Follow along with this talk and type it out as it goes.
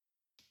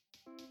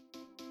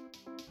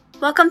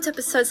Welcome to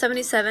episode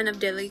 77 of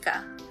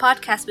Delika, a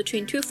podcast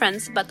between two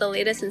friends about the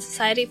latest in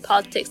society,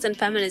 politics, and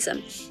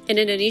feminism in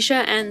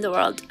Indonesia and the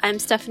world. I'm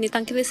Stephanie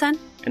Tangkilisan.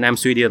 And I'm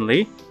Sweedian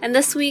Lee. And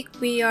this week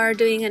we are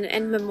doing an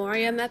in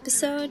memoriam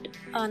episode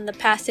on the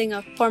passing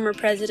of former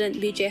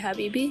President B.J.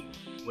 Habibie.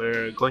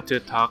 We're going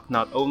to talk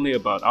not only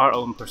about our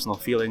own personal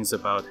feelings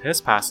about his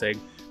passing,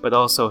 but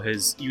also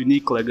his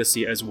unique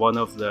legacy as one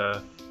of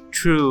the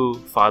true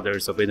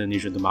fathers of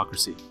Indonesian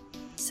democracy.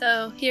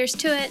 So here's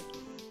to it.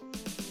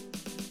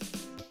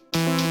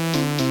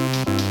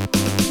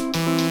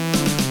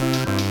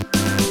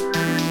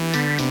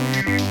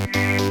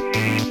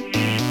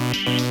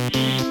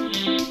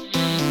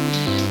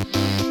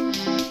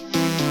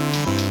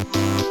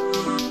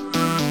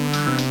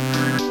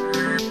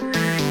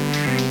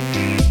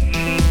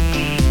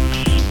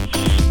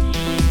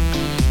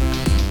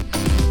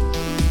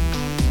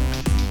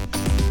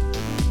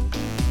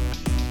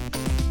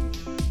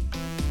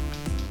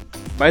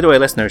 By the way,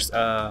 listeners,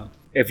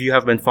 if you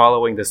have been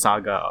following the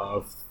saga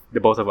of the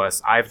both of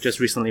us, I've just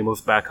recently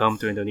moved back home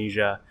to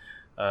Indonesia.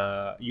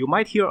 You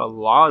might hear a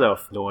lot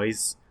of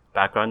noise,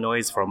 background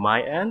noise from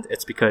my end.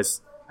 It's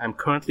because I'm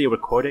currently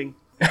recording.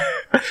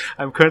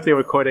 I'm currently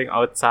recording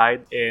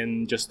outside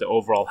in just the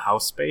overall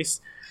house space.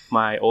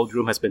 My old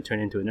room has been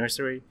turned into a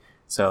nursery,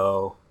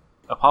 so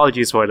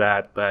apologies for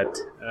that. But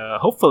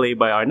hopefully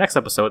by our next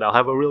episode, I'll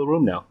have a real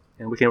room now,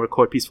 and we can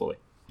record peacefully.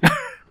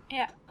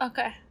 Yeah,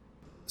 okay.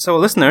 So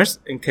listeners,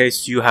 in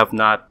case you have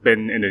not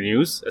been in the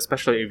news,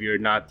 especially if you're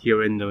not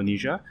here in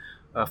Indonesia,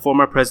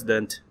 former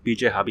President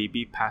B.J.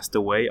 Habibie passed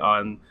away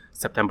on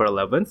September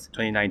 11th,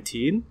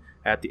 2019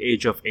 at the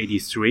age of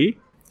 83.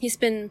 He's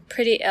been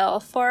pretty ill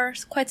for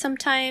quite some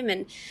time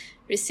and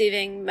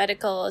receiving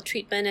medical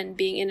treatment and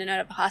being in and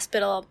out of a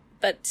hospital,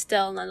 but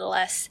still,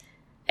 nonetheless,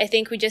 I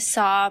think we just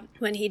saw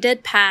when he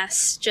did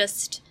pass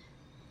just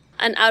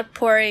an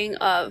outpouring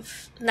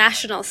of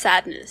national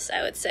sadness,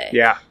 I would say.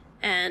 Yeah.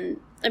 And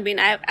I mean,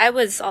 I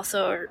was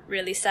also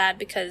really sad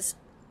because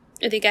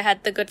I think I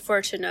had the good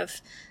fortune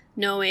of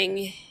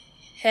knowing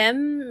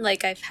him.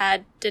 Like, I've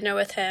had dinner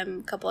with him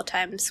a couple of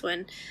times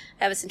when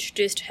I was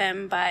introduced to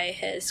him by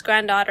his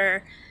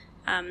granddaughter,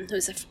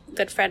 who's a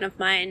good friend of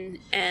mine.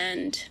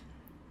 And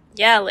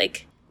yeah,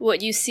 like,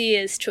 what you see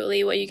is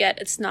truly what you get.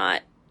 It's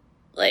not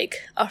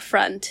like a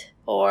front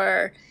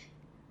or,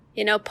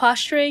 you know,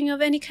 posturing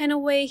of any kind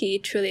of way. He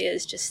truly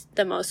is just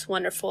the most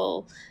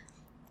wonderful,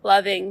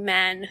 loving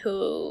man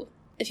who,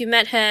 if you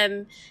met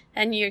him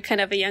and you're kind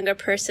of a younger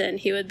person,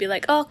 he would be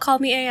like, oh, call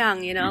me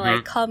Ayang, you know,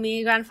 like, call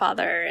me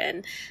grandfather.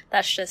 And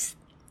that's just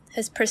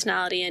his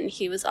personality. And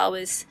he was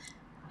always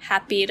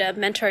happy to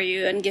mentor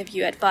you and give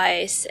you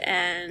advice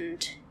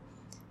and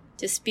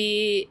just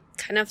be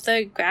kind of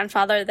the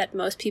grandfather that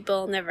most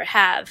people never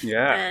have.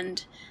 Yeah.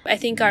 And I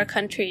think our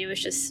country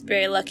was just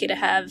very lucky to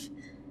have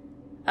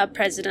a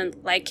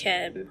president like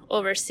him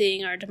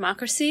overseeing our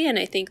democracy. And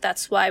I think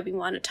that's why we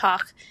want to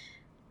talk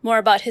more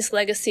about his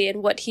legacy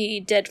and what he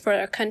did for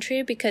our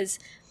country, because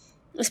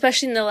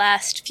especially in the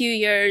last few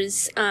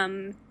years,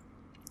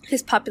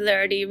 his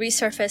popularity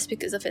resurfaced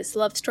because of his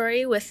love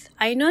story with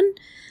Ainun,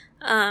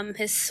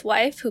 his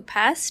wife who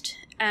passed.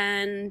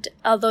 And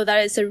although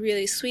that is a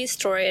really sweet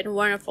story and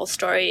wonderful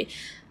story,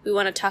 we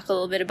want to talk a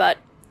little bit about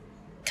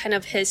kind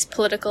of his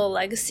political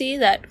legacy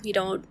that we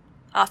don't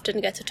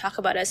often get to talk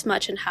about as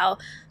much, and how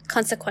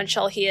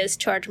consequential he is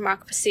to our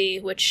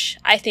democracy, which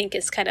I think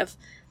is kind of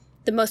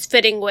the most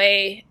fitting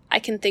way I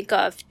can think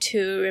of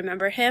to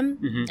remember him.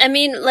 Mm-hmm. I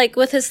mean, like,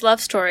 with his love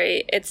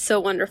story, it's so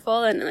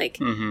wonderful. And, like,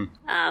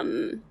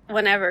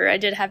 whenever I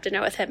did have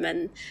dinner with him,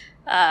 and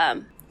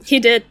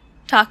he did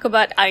talk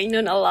about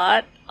Ainun a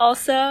lot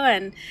also.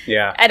 And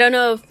yeah, I don't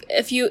know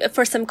if you,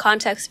 for some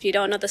context, if you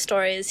don't know the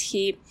story, is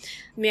he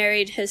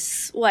married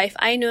his wife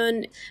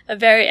Ainun, a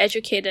very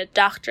educated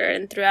doctor,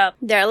 and throughout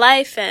their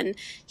life, and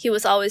he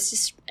was always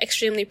just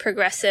extremely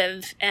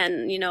progressive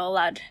and, you know,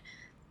 allowed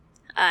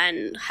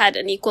and had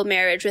an equal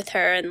marriage with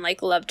her and,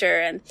 like, loved her.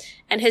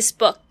 And his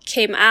book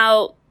came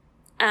out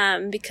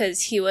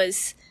because he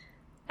was,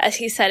 as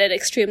he said it,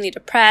 extremely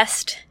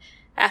depressed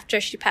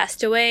after she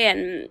passed away,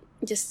 and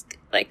just,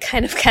 like,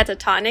 kind of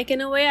catatonic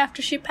in a way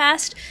after she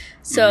passed.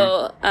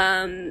 So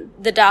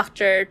the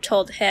doctor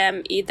told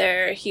him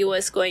either he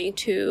was going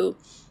to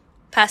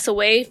pass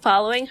away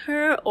following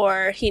her,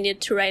 or he needed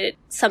to write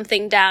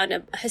something down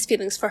of his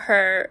feelings for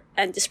her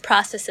and just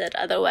process it.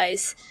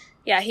 Otherwise,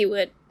 yeah, he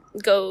would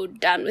go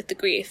down with the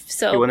grief.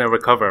 So you want to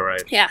recover,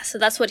 right? Yeah, so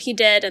that's what he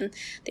did, and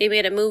they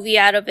made a movie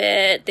out of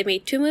it. They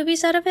made 2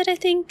 movies out of it, I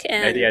think.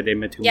 And yeah, they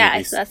made 2 movies.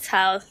 Yeah, that's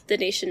how the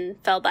nation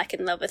fell back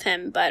in love with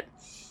him, but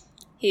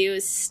he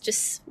was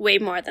just way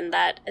more than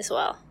that as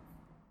well.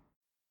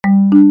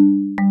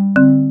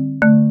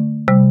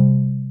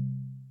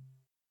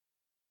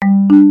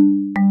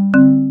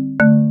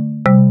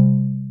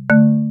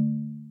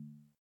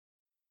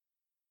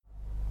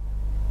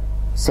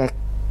 Saya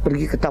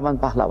pergi ke Taman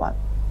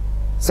Pahlawan.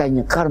 Saya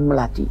nyekar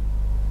melati.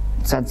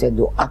 Dan saya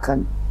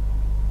doakan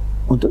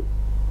untuk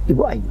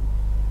Ibu Ainun.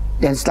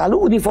 Dan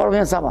selalu uniform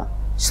yang sama.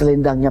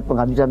 Selendangnya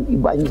pengabdian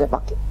Ibu Ainun saya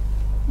pakai.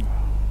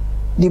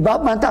 Di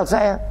bawah bantal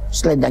saya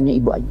selendangnya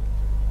ibu Ainun.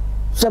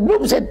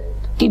 Sebelum saya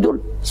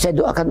tidur, saya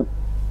doakan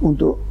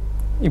untuk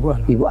Ibu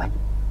Ainun.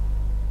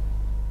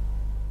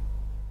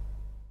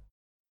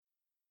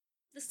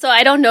 So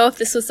I don't know if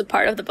this was a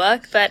part of the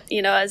book, but,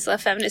 as a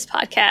feminist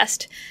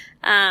podcast,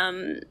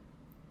 I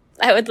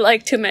would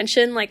like to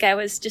mention, I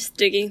was just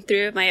digging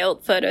through my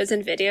old photos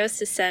and videos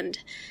to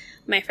send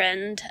my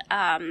friend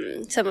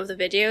some of the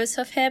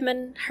videos of him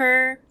and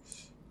her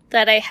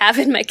that I have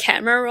in my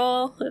camera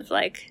roll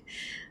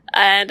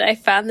and I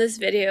found this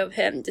video of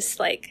him just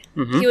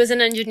he was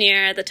an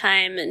engineer at the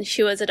time and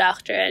she was a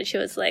doctor, and she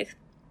was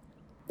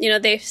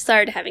they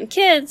started having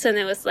kids, and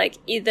it was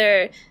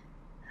either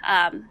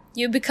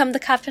you become the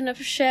captain of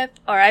the ship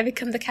or I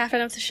become the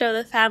captain of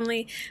the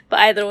family, but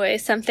either way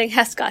something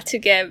has got to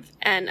give,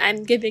 and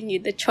I'm giving you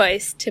the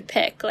choice to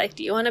pick,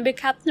 do you want to be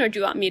captain or do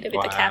you want me to be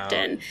the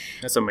captain?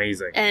 That's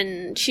amazing.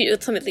 And she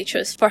ultimately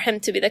chose for him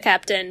to be the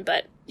captain,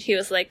 but he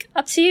was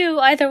up to you,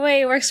 either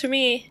way works for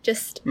me.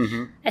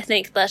 I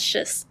think that's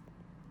just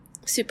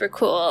super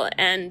cool.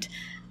 And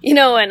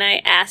when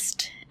I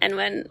asked, and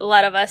when a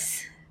lot of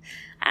us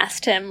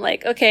asked him,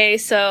 okay,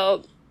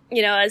 so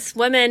as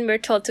women, we're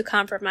told to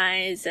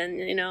compromise and,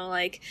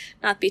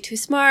 not be too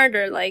smart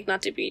or,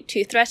 not to be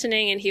too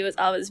threatening. And he would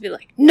always be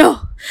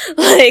no,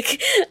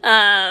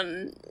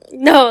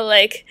 no,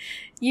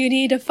 you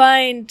need to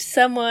find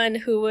someone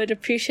who would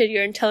appreciate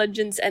your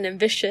intelligence and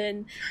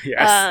ambition.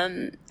 Yes.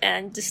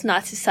 And just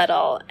not to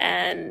settle.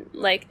 And,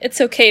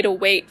 it's okay to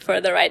wait for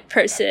the right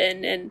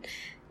person. And,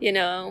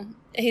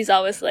 he's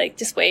always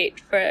just wait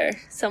for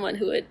someone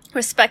who would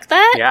respect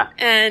that. Yeah.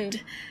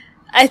 And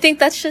I think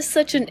that's just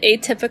such an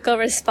atypical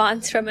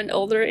response from an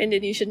older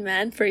Indonesian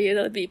man, for you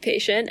to be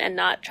patient and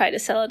not try to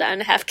settle down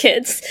and have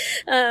kids.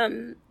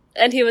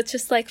 And he was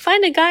just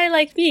find a guy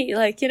like me,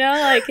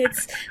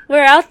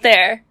 we're out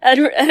there.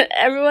 And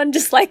everyone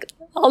just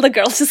all the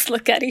girls just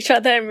look at each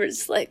other and we're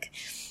just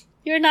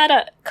you're not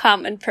a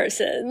common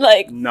person.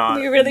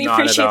 We really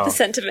appreciate the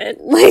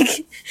sentiment.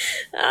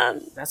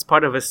 That's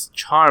part of his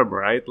charm,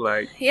 right?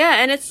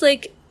 Yeah, and it's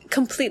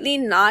completely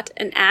not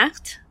an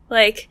act.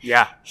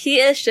 He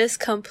is just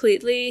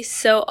completely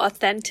so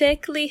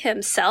authentically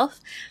himself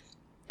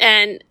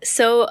and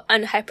so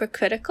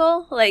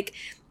unhypercritical.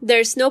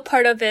 There's no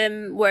part of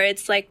him where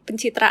it's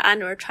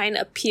pencitraan or trying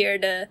to appear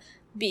to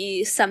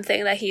be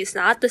something that he's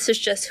not. This is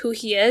just who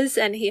he is,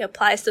 and he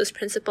applies those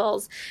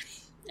principles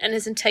and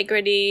his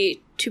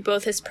integrity to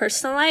both his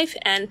personal life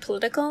and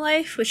political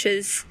life, which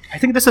is... I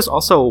think this is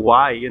also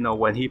why,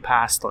 when he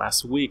passed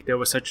last week, there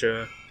was such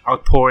a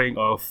outpouring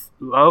of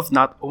love,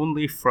 not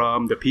only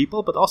from the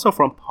people but also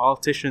from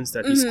politicians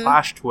that he's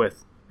clashed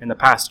with in the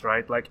past,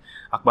 right?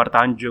 Akbar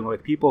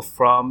Tanjung, people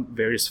from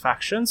various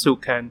factions who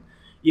can,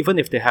 even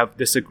if they have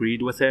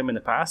disagreed with him in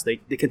the past, they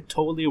can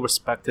totally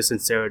respect his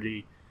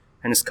sincerity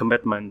and his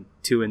commitment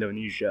to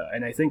Indonesia.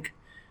 And I think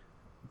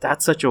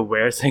that's such a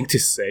rare thing to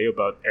say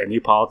about any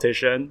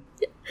politician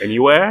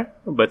anywhere,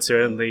 but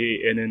certainly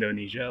in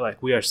Indonesia.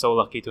 We are so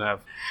lucky to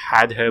have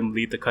had him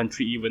lead the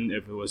country, even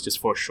if it was just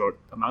for a short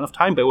amount of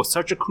time, but it was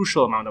such a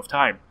crucial amount of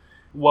time.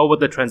 What would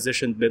the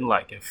transition been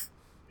like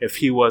if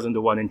he wasn't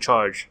the one in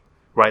charge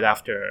right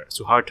after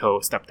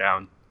Suharto stepped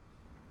down?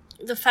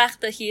 The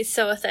fact that he is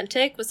so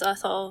authentic was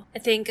also, I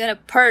think, a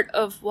part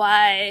of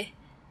why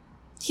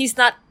he's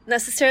not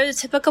necessarily a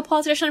typical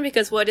politician,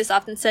 because what is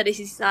often said is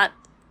he's not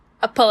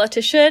a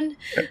politician.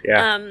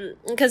 Yeah.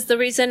 Because the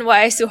reason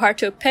why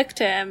Suharto picked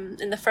him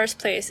in the first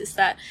place is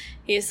that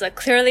he's a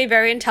clearly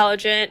very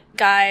intelligent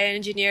guy, an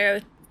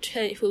engineer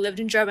who lived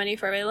in Germany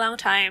for a very long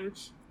time.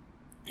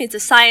 He's a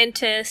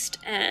scientist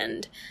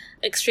and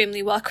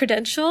extremely well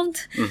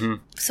credentialed.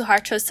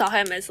 Suharto saw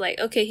him as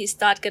okay, he's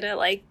not gonna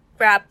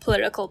grab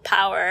political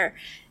power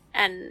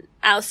and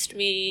oust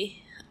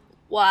me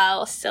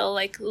while still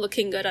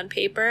looking good on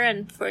paper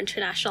and for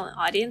international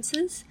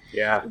audiences.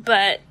 Yeah.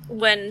 But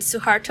when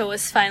Suharto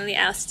was finally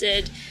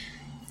ousted,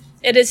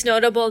 it is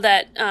notable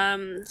that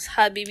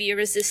Habibie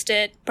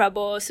resisted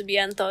Prabowo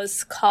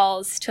Subianto's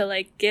calls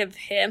to give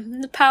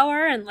him the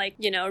power and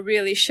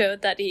really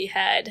showed that he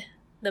had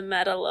the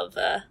mettle of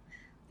a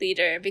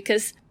leader,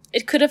 because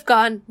it could have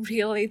gone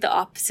really the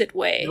opposite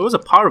way. It was a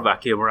power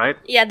vacuum, right?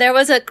 Yeah, there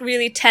was a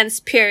really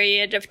tense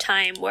period of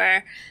time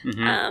where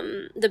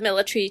the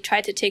military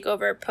tried to take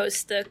over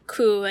post the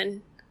coup,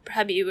 and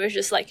Habibie was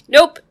just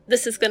nope,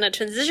 this is going to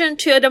transition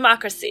to a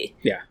democracy.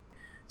 Yeah.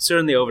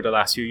 Certainly over the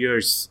last few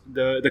years,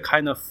 the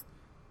kind of,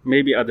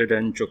 maybe other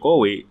than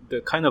Jokowi,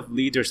 the kind of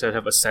leaders that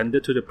have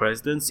ascended to the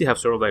presidency have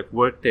sort of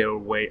worked their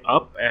way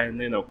up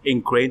and,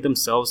 ingrained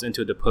themselves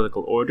into the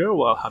political order,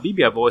 while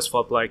Habibie, I've always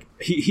felt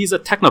he's a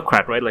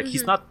technocrat, right?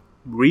 He's not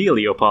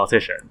really a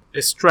politician.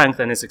 His strength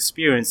and his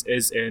experience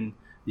is in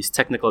these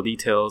technical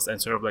details and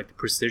sort of the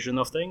precision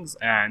of things,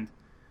 and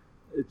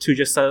to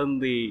just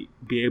suddenly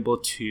be able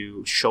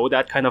to show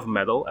that kind of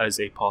mettle as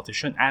a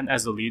politician and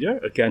as a leader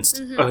against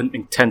an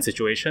intense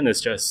situation is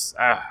just,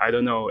 I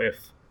don't know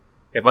if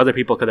other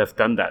people could have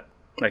done that.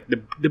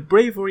 The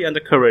bravery and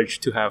the courage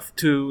to have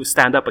to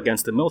stand up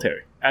against the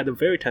military at a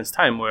very tense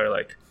time where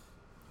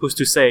who's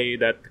to say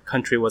that the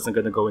country wasn't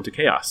going to go into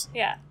chaos?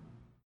 Yeah.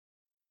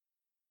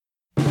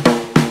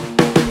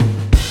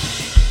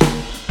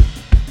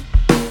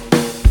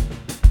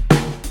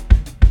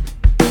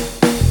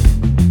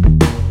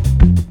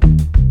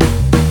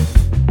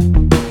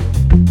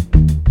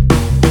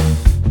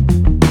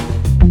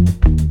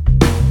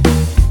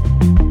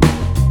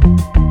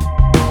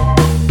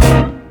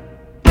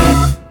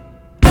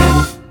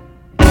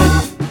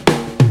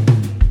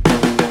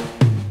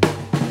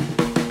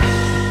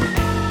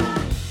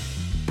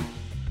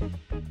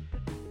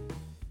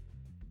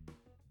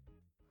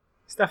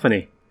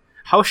 Stephanie,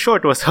 how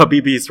short was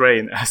Habibie's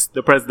reign as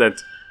the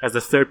president, as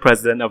the third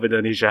president of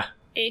Indonesia?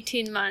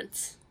 18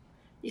 months.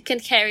 You can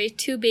carry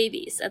 2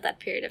 babies at that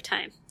period of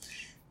time.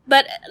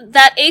 But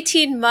that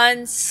 18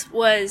 months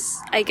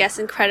was, I guess,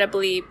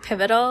 incredibly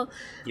pivotal.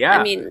 Yeah.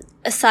 I mean,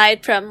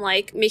 aside from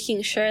like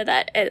making sure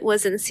that it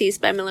wasn't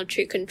seized by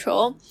military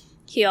control,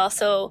 he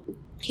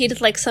did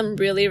like some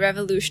really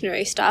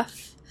revolutionary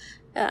stuff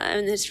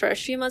in his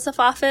first few months of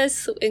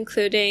office,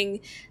 including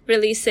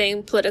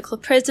releasing political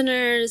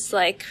prisoners,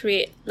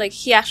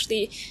 he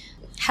actually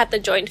had the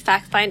joint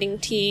fact-finding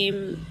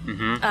team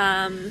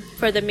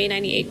for the May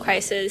 98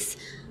 crisis,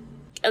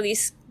 at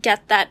least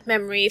get that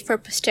memory for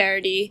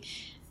posterity,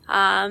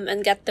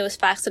 and get those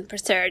facts in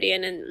posterity,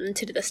 and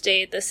to this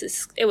day,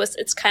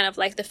 it's kind of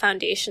like the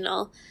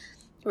foundational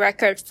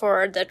record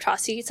for the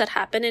atrocities that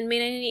happened in May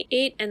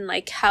 98, and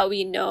like how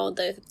we know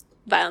the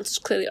violence was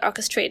clearly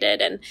orchestrated,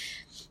 and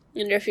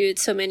interviewed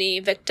so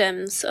many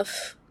victims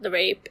of the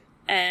rape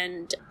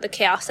and the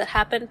chaos that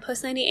happened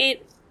post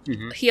 98.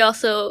 He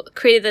also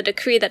created the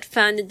decree that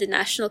founded the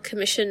National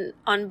Commission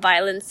on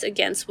Violence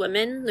Against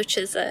Women, which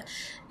is a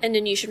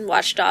Indonesian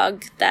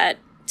watchdog that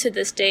to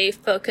this day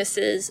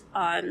focuses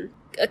on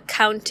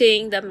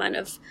accounting the amount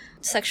of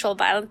sexual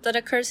violence that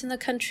occurs in the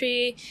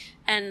country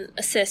and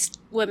assist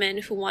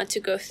women who want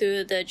to go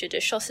through the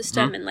judicial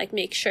system and like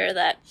make sure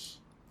that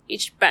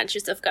each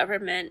branches of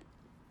government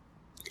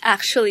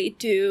actually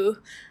do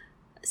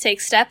take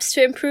steps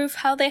to improve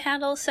how they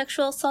handle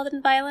sexual assault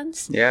and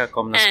violence. Yeah,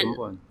 Komnas And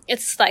Perempuan.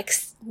 it's like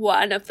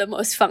one of the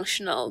most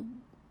functional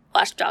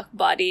watchdog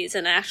bodies,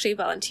 and I actually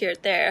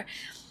volunteered there.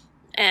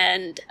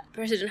 And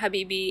President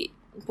Habibie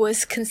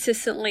was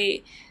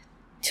consistently,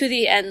 to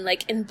the end,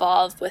 like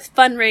involved with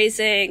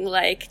fundraising,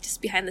 like just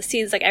behind the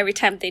scenes. Like every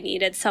time they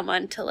needed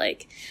someone to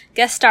like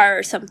guest star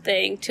or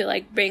something to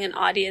like bring an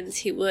audience,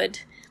 he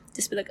would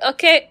just be like,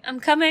 "Okay,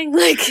 I'm coming."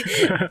 Like,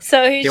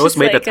 so He always just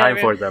made like the time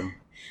for them.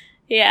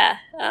 Yeah.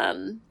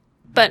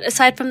 But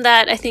aside from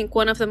that, I think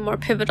one of the more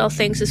pivotal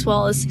things as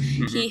well is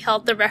he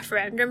held the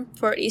referendum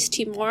for East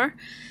Timor,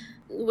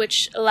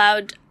 which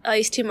allowed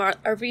East Timor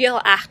a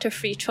real act of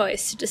free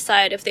choice to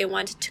decide if they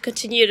wanted to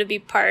continue to be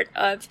part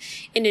of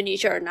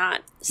Indonesia or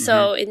not.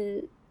 So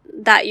in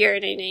that year,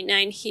 in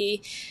 1999,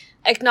 he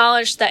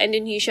acknowledged that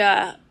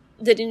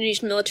the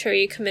Indonesian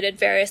military committed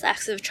various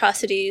acts of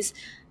atrocities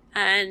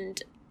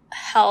and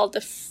held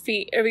a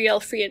real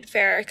free and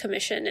fair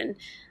commission. And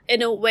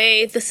in a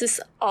way, this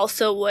is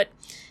also what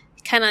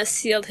kind of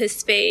sealed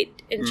his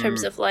fate in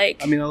terms of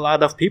like... I mean, a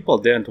lot of people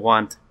didn't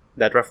want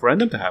that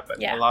referendum to happen.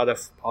 Yeah. A lot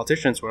of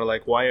politicians were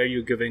like, why are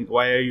you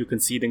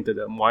conceding to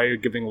them? Why are you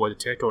giving away the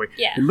territory?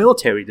 Yeah. The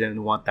military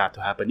didn't want that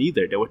to happen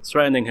either. They were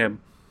threatening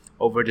him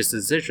over this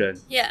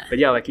decision. Yeah. But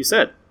yeah, like you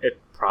said, it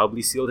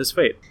probably sealed his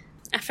fate.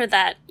 After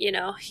that,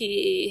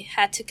 he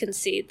had to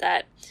concede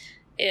that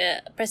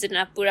President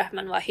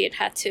Abdurrahman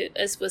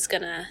Wahid was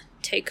gonna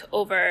take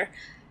over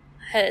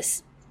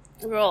his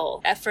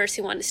role. At first,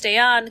 he wanted to stay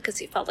on because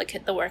he felt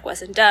like the work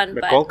wasn't done,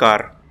 But but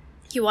Golkar,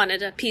 he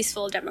wanted a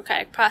peaceful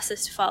democratic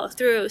process to follow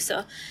through,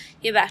 so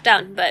he backed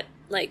down. But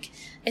like,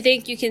 I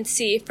think you can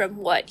see from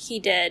what he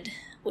did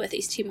with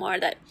East Timor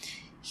that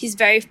he's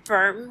very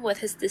firm with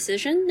his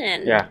decision,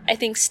 and Yeah. I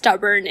think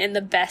stubborn in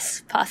the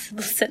best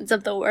possible sense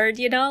of the word.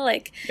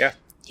 Like yeah.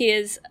 he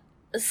is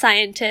a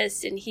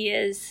scientist and he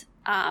is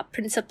a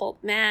principled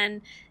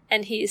man,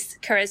 and he's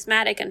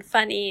charismatic and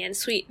funny and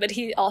sweet, but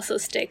he also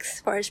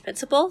sticks for his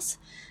principles.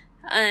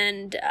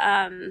 And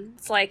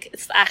it's like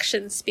his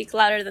actions speak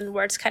louder than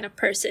words kind of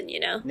person.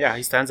 Yeah,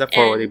 he stands up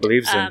for what he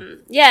believes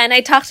in. Yeah, and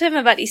I talked to him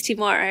about East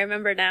Timor. I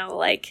remember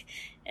now,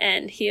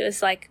 and he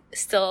was like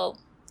still,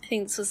 I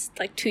think this was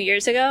like 2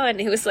 years ago, and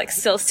he was like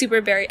still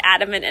super very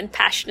adamant and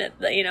passionate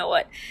that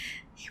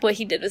what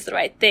he did was the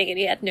right thing, and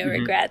he had no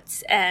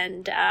regrets.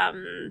 And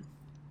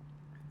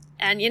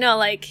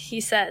like he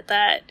said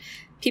that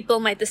people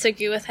might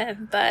disagree with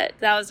him, but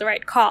that was the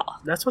right call.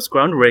 That's what's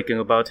groundbreaking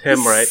about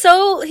him, right?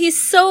 He's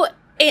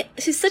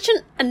such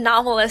an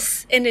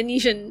anomalous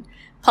Indonesian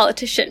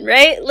politician,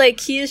 right?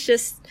 Like he's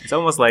just... It's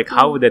almost like,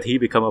 how did he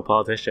become a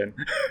politician?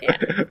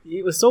 Yeah.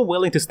 He was so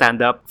willing to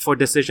stand up for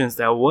decisions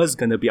that was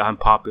going to be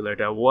unpopular,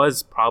 that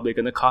was probably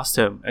going to cost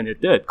him, and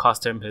it did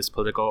cost him his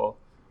political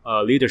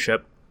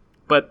leadership.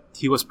 But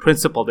he was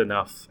principled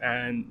enough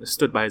and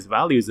stood by his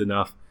values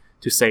enough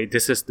to say,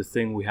 this is the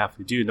thing we have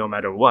to do no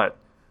matter what.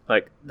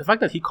 Like, the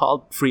fact that he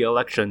called free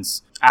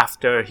elections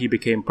after he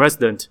became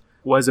president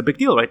was a big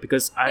deal, right?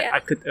 Because I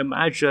could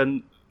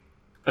imagine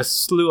a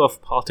slew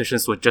of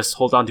politicians would just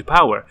hold on to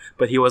power.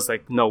 But he was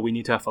like, no, we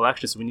need to have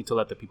elections. We need to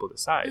let the people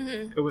decide.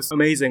 Mm-hmm. It was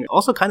amazing.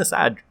 Also kind of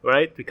sad,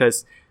 right?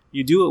 Because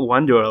you do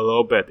wonder a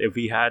little bit if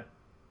he had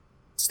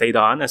stayed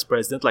on as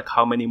president, like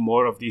how many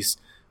more of these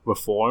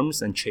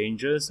reforms and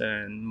changes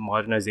and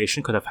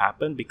modernization could have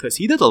happened, because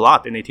he did a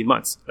lot in 18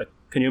 months. Like,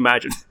 can you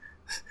imagine?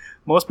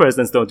 Most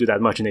presidents don't do that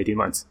much in 18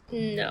 months.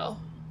 No.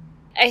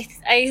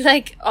 I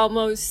like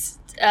almost,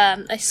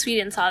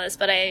 Sweden saw this,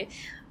 but I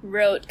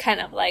wrote kind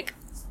of like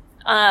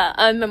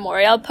a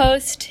memorial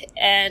post,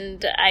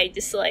 and I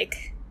just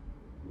like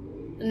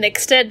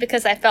nixed it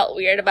because I felt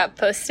weird about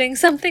posting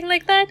something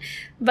like that.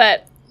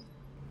 But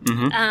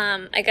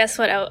I guess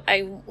what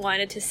I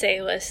wanted to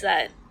say was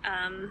that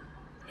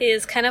he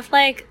is kind of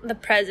like the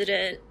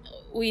president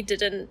we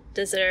didn't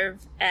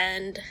deserve,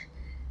 and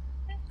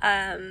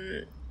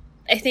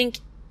I think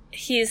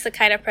he's the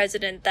kind of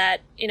president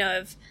that, you know,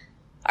 if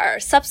our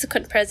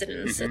subsequent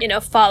presidents, you know,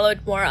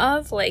 followed more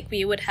of, like,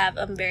 we would have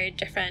a very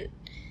different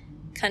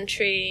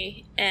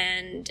country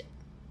and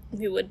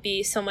we would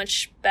be so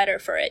much better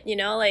for it, you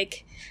know?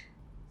 Like,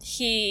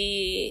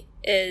 he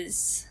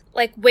is,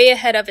 like, way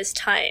ahead of his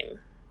time,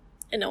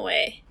 in a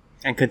way.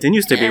 And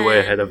continues to be way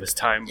ahead of his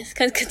time.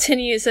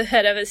 Continues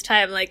ahead of his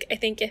time. Like, I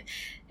think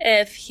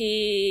if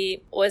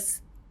he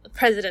was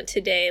president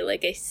today,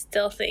 like, I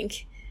still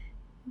think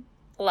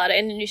a lot of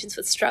Indonesians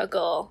would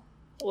struggle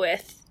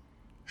with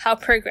how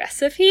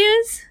progressive he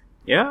is.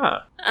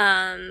 Yeah.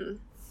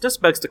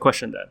 Just begs the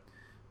question then.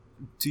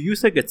 Do you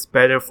think it's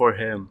better for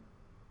him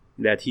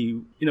that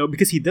he, you know,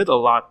 because he did a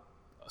lot,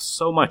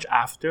 so much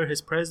after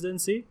his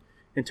presidency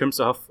in terms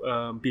of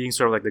being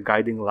sort of like the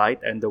guiding light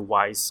and the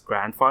wise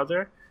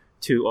grandfather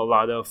to a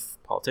lot of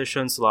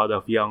politicians, a lot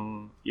of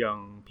young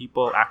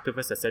people,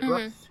 activists,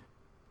 etc.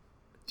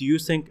 Do you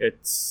think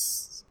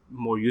it's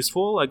more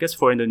useful, I guess,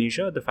 for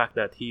Indonesia, the fact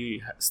that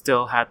he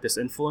still had this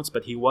influence,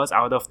 but he was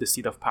out of the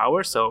seat of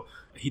power, so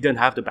he didn't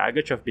have the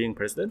baggage of being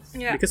president?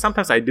 Yeah. Because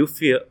sometimes I do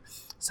feel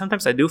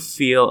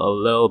a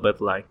little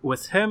bit like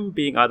with him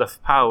being out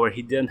of power,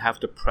 he didn't have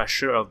the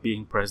pressure of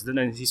being president,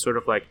 and he's sort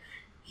of like,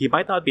 he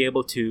might not be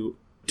able to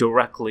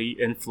directly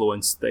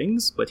influence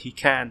things, but he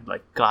can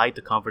like guide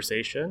the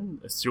conversation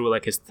through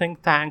like his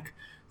think tank,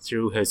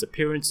 through his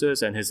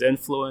appearances and his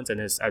influence and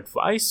his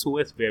advice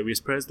with various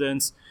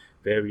presidents,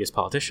 various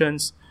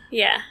politicians.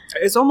 Yeah.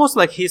 It's almost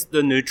like he's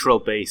the neutral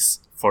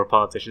base for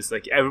politicians.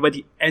 Like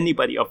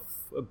anybody of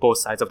both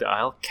sides of the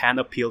aisle can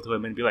appeal to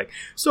him and be like,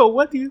 so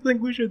what do you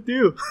think we should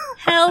do?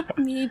 Help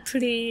me,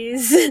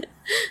 please.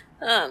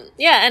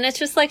 Yeah, and it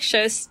just like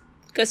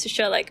goes to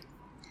show, like,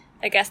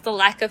 I guess the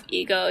lack of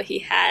ego he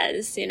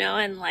has, you know,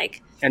 and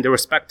like, and the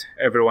respect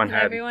everyone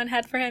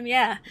had for him.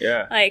 Yeah.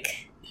 Yeah.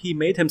 Like, he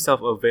made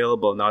himself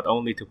available not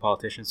only to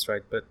politicians,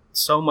 right, but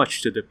so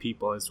much to the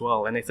people as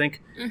well. And I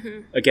think,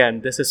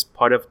 again, this is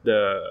part of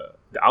the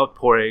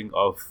outpouring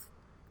of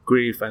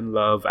grief and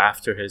love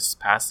after his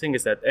passing,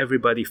 is that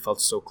everybody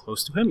felt so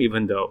close to him,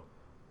 even though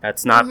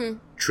that's not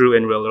true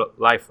in real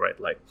life, right?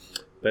 Like,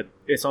 but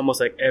it's almost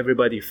like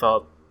everybody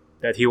felt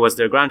that he was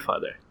their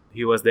grandfather.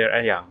 He was their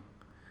Eyang.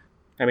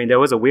 I mean, there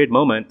was a weird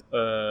moment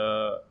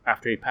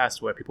after he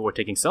passed where people were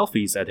taking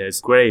selfies at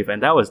his grave,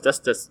 and that's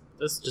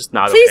just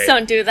not okay. Please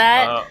don't do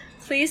that.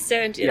 Please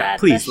don't do that.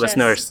 Please,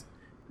 listeners,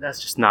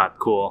 that's just not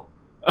cool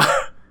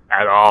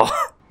at all.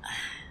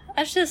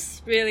 That's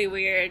just really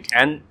weird.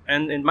 And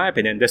in my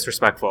opinion,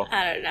 disrespectful.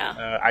 I don't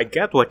know. I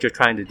get what you're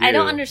trying to do. I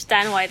don't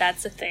understand why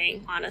that's a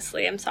thing,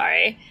 honestly. I'm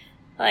sorry.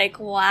 Like,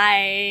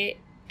 why?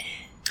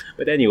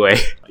 But anyway,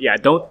 yeah,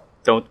 don't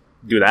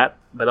do that.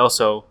 But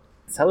also,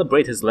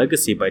 celebrate his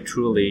legacy by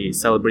truly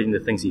celebrating the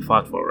things he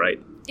fought for, right?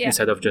 Yeah.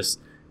 Instead of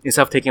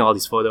taking all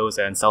these photos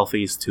and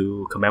selfies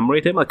to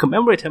commemorate him, like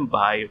commemorate him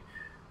by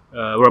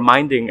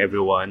reminding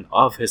everyone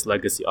of his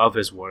legacy, of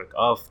his work,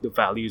 of the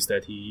values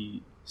that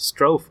he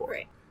strove for.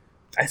 Right.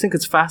 I think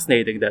it's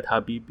fascinating that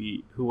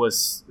Habibie, who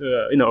was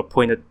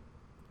appointed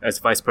as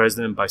vice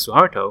president by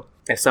Suharto,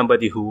 as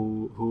somebody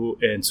who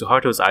in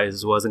Suharto's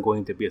eyes wasn't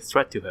going to be a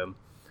threat to him,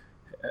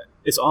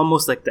 it's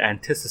almost like the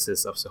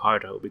antithesis of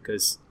Suharto,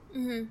 because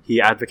he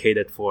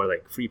advocated for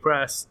like free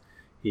press.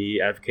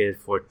 He advocated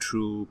for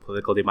true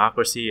political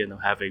democracy and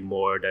having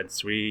more than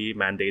 3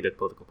 mandated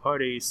political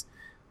parties,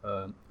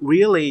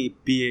 really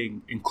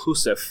being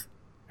inclusive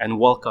and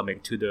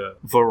welcoming to the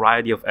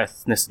variety of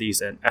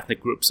ethnicities and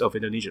ethnic groups of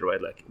Indonesia, right?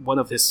 Like, one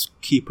of his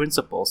key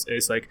principles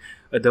is like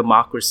a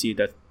democracy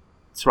that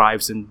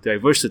thrives in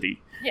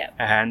diversity. Yeah.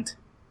 And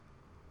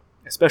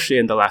especially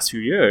in the last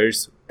few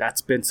years,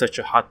 that's been such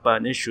a hot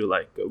button issue,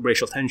 like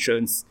racial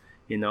tensions,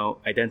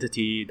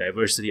 identity,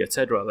 diversity,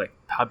 etc. Like,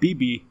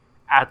 Habibie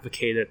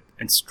advocated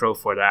and strove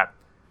for that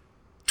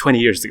 20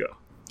 years ago.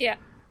 Yeah.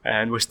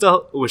 And we're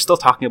still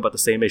talking about the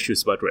same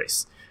issues about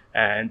race.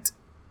 And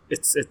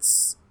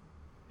it's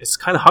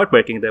kind of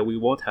heartbreaking that we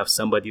won't have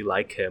somebody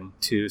like him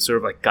to sort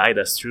of like guide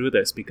us through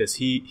this, because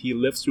he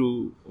lived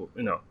through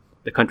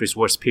the country's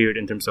worst period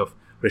in terms of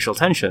racial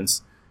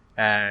tensions,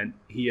 and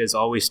he is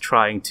always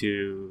trying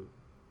to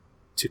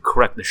to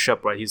correct the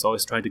ship, right? He's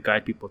always trying to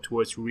guide people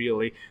towards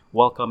really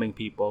welcoming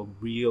people,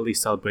 really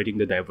celebrating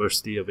the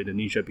diversity of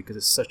Indonesia, because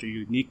it's such a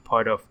unique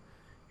part of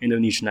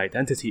Indonesian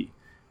identity.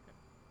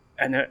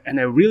 And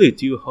I really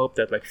do hope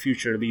that like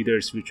future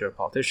leaders, future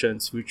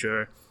politicians,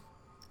 future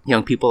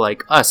young people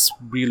like us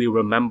really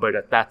remember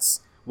that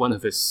that's one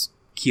of his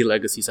key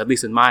legacies, at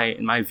least in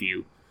my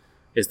view,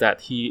 is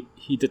that he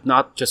did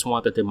not just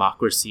want a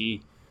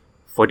democracy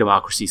for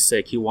democracy's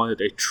sake. He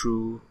wanted a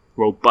true,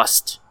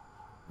 robust,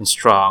 and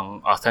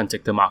strong,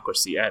 authentic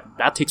democracy, and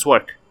that takes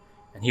work.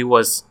 And he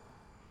was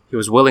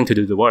willing to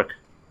do the work.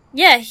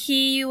 Yeah,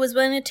 he was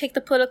willing to take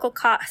the political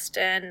cost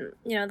and,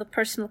 you know, the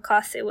personal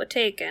cost it would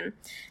take, and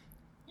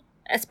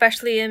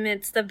especially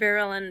amidst the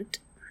virulent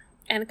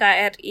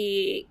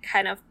NKRI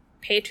kind of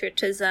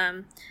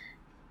patriotism,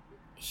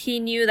 he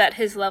knew that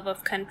his love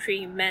of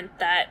country meant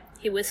that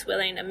he was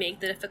willing to make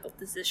the difficult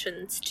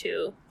decisions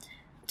to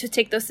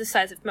take those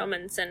decisive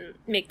moments and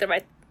make the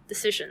right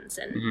decisions,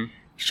 and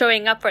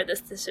showing up for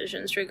those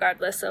decisions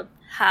regardless of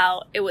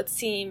how it would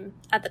seem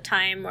at the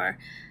time. Or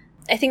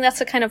I think that's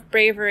the kind of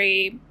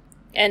bravery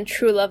and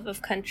true love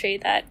of country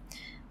that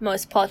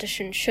most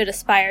politicians should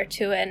aspire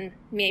to and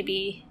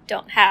maybe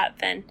don't have.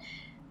 And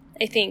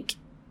I think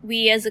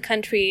we as a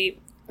country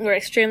were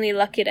extremely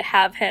lucky to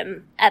have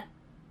him at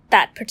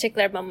that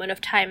particular moment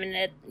of time in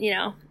it, you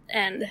know,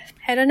 and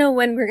I don't know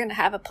when we're going to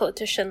have a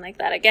politician like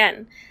that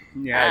again.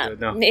 Yeah, I don't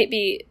know.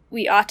 Maybe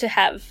we ought to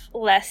have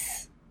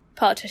less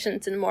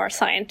politicians and more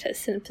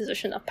scientists in a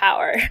position of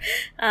power.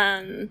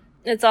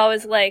 It's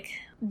always like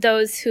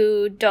those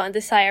who don't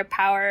desire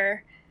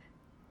power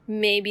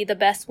may be the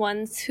best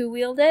ones who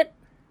wield it.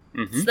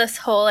 It's this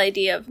whole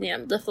idea of, you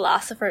know, the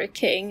philosopher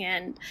king,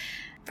 and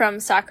from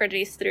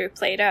Socrates through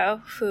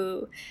Plato,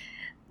 who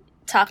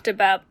talked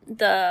about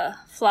the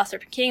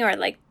philosopher king, or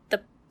like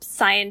the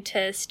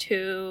scientist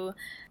who,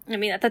 I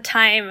mean, at the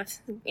time of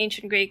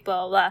ancient Greek,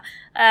 blah, blah,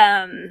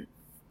 blah,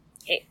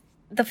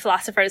 the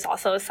philosopher is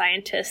also a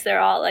scientist.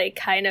 They're all like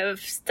kind of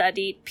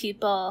studied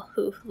people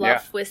who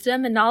love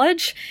wisdom and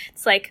knowledge.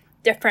 It's like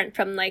different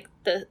from like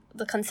the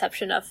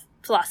conception of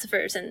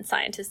philosophers and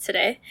scientists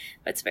today,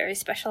 but it's very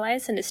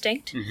specialized and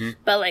distinct.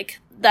 But like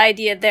the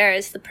idea there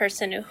is the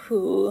person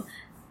who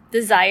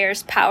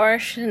desires power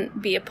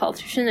shouldn't be a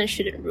politician and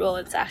shouldn't rule.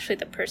 It's actually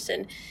the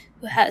person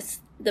who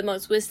has the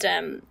most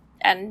wisdom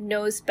and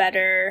knows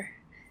better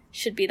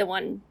should be the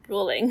one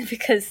ruling,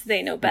 because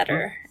they know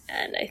better.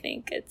 And I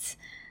think it's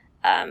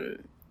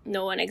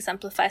no one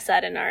exemplifies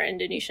that in our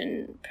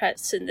Indonesian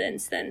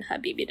presidents than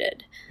Habibie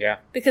did. Yeah.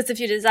 Because if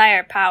you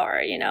desire power,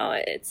 you know,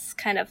 it's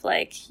kind of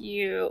like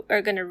you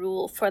are going to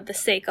rule for the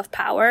sake of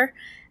power,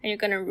 and you're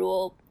going to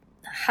rule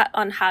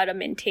on how to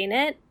maintain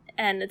it.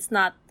 And it's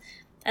not,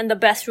 and the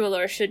best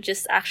ruler should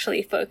just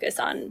actually focus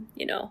on,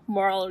 you know,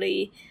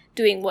 morally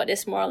doing what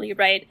is morally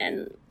right,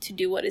 and to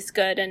do what is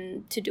good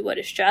and to do what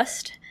is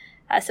just,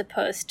 as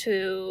opposed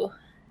to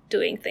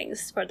doing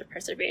things for the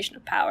preservation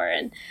of power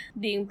and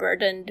being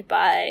burdened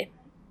by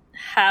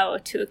how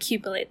to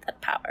accumulate that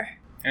power.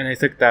 And I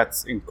think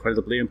that's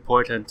incredibly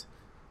important,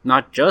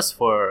 not just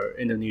for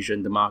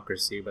Indonesian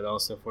democracy, but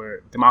also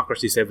for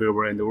democracies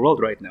everywhere in the world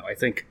right now. I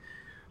think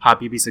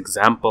Habibie's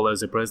example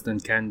as a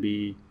president can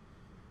be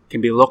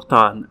looked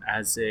on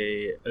as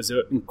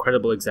an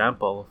incredible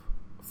example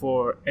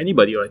for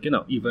anybody. Like, you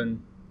know,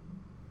 even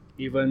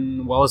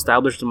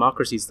well-established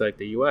democracies like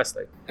the U.S.,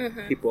 like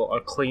people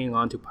are clinging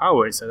on to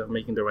power instead of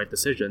making the right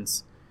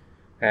decisions.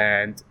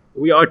 And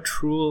we are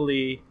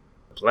truly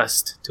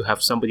blessed to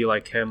have somebody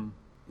like him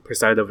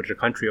preside over the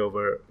country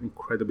over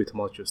incredibly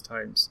tumultuous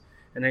times.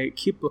 And I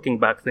keep looking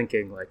back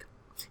thinking, like,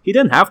 he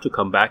didn't have to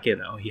come back, you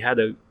know. He had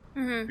a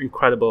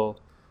incredible,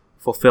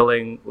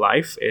 fulfilling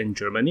life in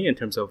Germany in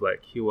terms of,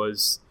 like, he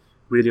was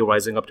really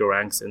rising up the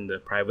ranks in the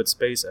private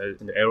space,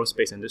 in the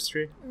aerospace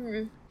industry.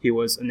 He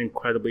was an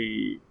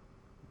incredibly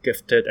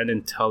gifted and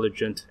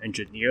intelligent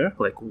engineer,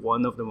 like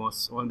one of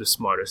the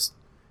smartest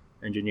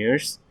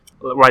engineers,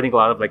 writing a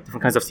lot of like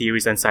different kinds of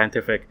theories and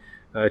scientific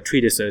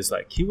treatises.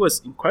 Like, he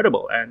was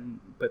incredible.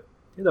 But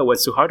you know, when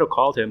Suharto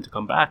called him to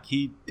come back,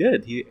 he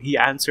did. He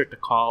answered the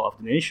call of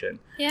the nation.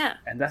 Yeah.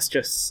 And that's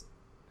just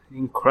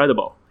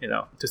incredible, you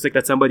know, to think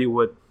that somebody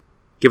would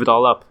give it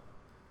all up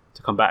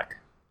to come back.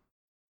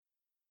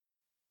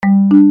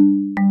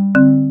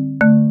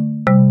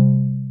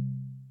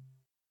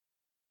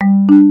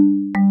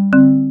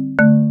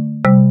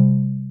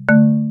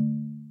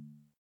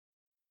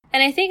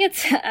 And I think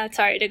it's,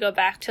 sorry to go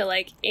back to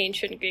like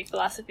ancient Greek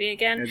philosophy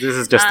again. This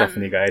is just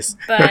Stephanie, guys.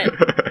 But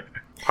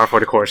par for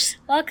the course.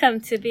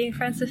 Welcome to being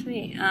friends with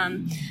me.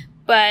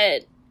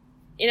 But,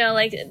 you know,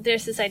 like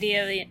there's this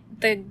idea of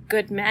the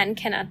good man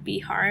cannot be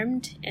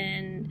harmed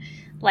in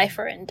life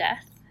or in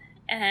death.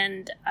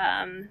 And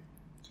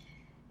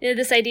you know,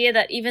 this idea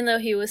that even though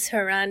he was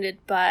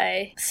surrounded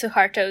by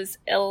Suharto's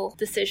ill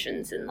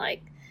decisions and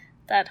like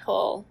that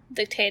whole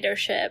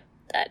dictatorship,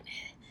 that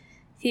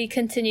he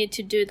continued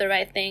to do the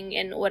right thing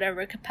in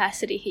whatever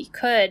capacity he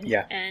could.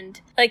 Yeah.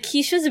 And like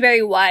he's just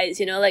very wise,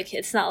 you know, like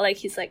it's not like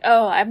he's like,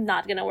 oh, I'm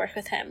not gonna work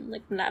with him,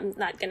 like I'm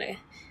not gonna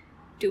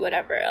do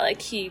whatever.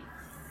 Like, he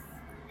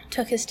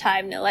took his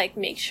time to, like,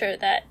 make sure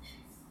that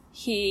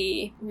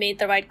he made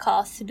the right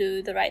calls to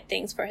do the right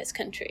things for his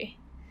country.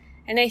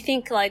 And I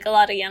think, like, a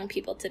lot of young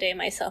people today,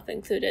 myself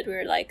included,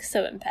 we're, like,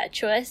 so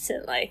impetuous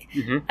and, like,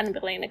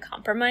 unwilling to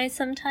compromise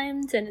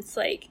sometimes. And it's,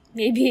 like,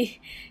 maybe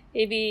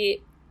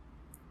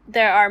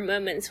there are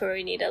moments where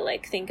we need to,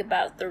 like, think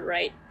about the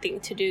right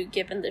thing to do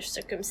given the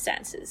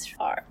circumstances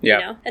are, you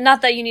know? And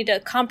not that you need to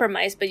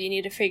compromise, but you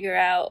need to figure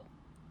out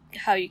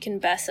how you can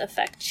best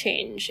affect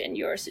change in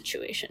your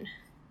situation.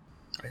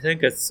 I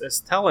think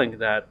it's telling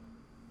that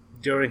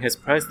during his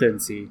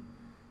presidency,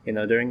 you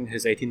know, during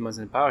his 18 months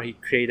in power, he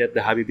created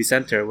the Habibie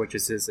Center, which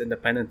is his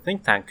independent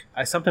think tank.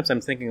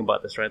 I'm thinking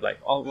about this, right? Like,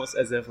 almost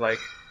as if, like,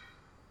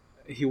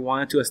 he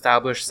wanted to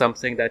establish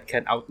something that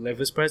can outlive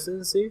his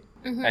presidency,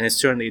 and it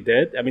certainly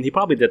did. I mean, he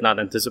probably did not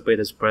anticipate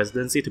his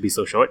presidency to be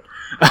so short.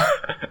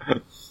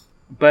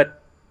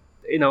 But,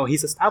 you know,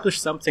 he's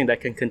established something that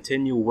can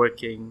continue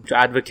working to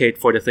advocate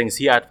for the things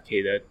he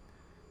advocated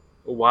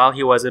while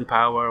he was in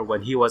power,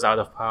 when he was out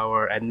of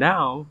power, and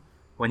now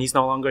when he's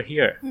no longer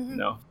here. You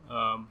know,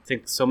 I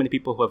think so many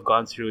people who have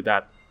gone through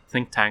that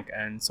think tank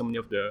and so many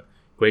of the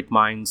great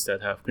minds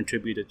that have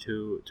contributed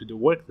to the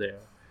work there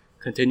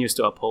continues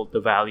to uphold the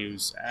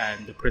values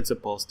and the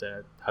principles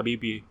that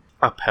Habibie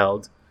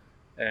upheld.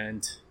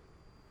 And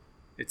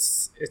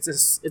it's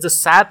a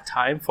sad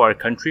time for our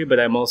country, but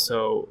I'm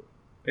also,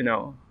 you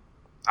know,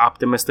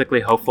 optimistically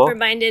hopeful.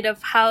 Reminded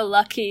of how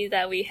lucky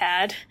that we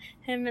had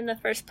him in the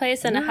first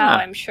place, and how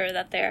I'm sure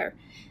that there are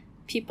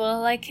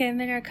people like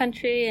him in our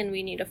country, and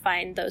we need to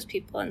find those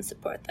people and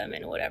support them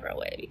in whatever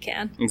way we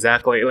can.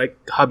 Exactly. Like,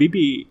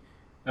 Habibie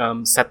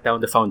set down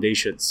the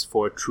foundations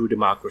for true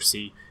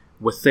democracy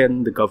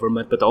within the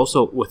government, but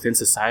also within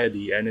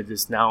society, and it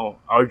is now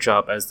our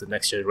job as the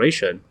next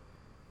generation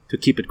to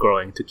keep it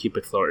growing, to keep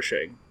it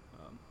flourishing.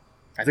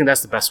 I think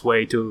that's the best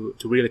way to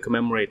really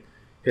commemorate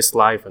his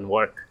life and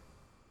work.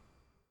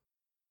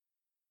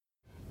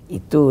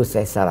 Itu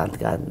saya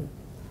sarankan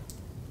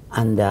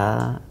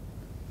Anda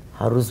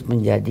harus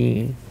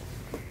menjadi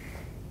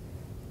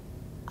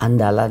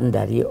andalan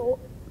dari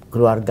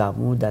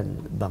keluargamu dan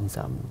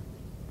bangsamu.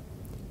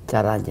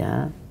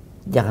 Caranya,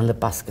 jangan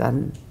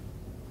lepaskan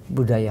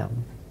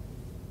budayamu.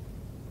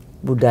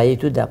 Budaya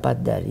itu dapat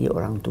dari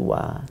orang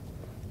tua,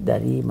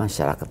 dari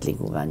masyarakat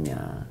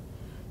lingkungannya,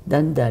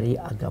 dan dari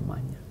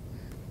agamanya.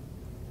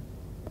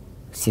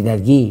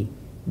 Sinergi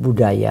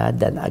budaya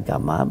dan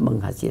agama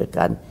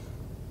menghasilkan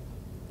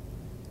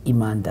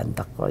iman dan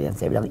takwa yang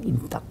saya bilang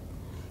intak.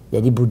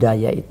 Jadi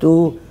budaya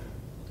itu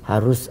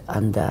harus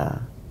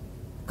Anda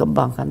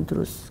kembangkan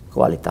terus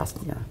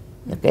kualitasnya.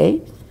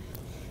 Oke?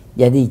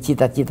 Jadi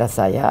cita-cita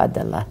saya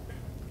adalah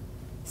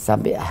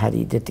sampai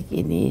hari detik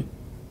ini,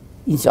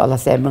 insya Allah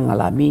saya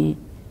mengalami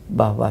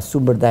bahwa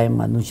sumber daya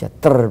manusia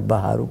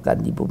terbarukan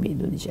di bumi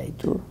Indonesia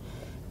itu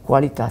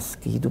kualitas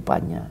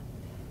kehidupannya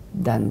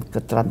dan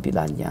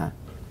keterampilannya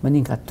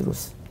meningkat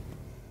terus.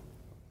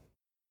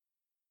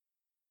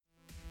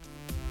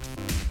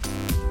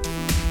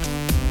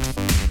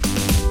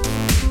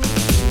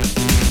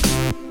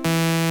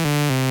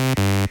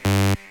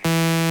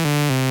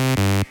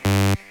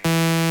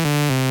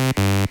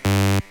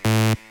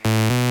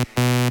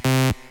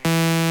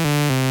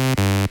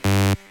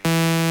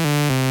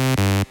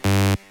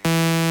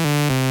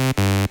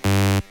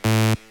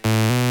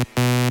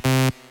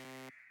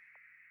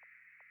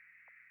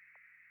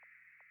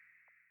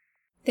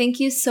 Thank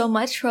you so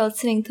much for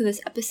listening to this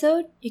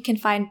episode. You can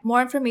find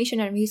more information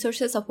and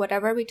resources of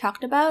whatever we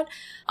talked about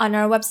on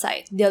our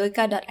website,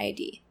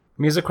 dialogica.id.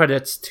 Music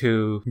credits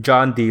to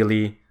John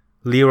Dealey,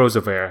 Lee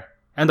Roosevelt,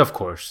 and of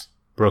course,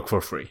 Broke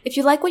for Free. If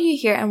you like what you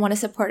hear and want to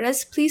support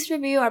us, please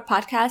review our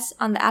podcast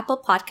on the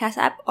Apple Podcast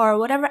app or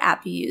whatever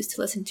app you use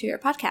to listen to your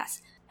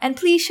podcast. And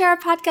please share our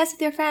podcast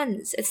with your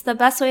friends. It's the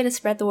best way to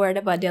spread the word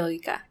about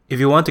Dialogica. If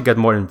you want to get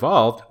more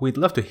involved, we'd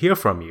love to hear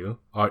from you.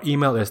 Our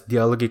email is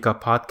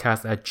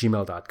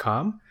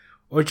dialogicapodcast@gmail.com,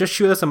 or just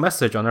shoot us a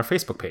message on our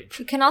Facebook page.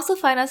 You can also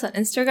find us on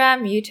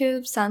Instagram,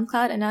 YouTube,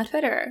 SoundCloud, and now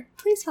Twitter.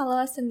 Please follow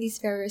us on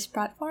these various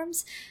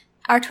platforms.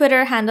 Our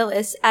Twitter handle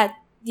is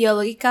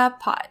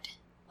 @DialogicaPod.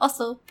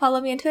 Also,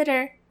 follow me on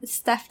Twitter. It's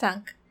Steph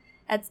Tank.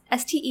 That's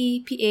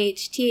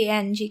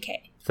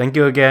STEPHTANGK. Thank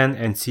you again,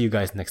 and see you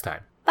guys next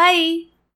time. Bye!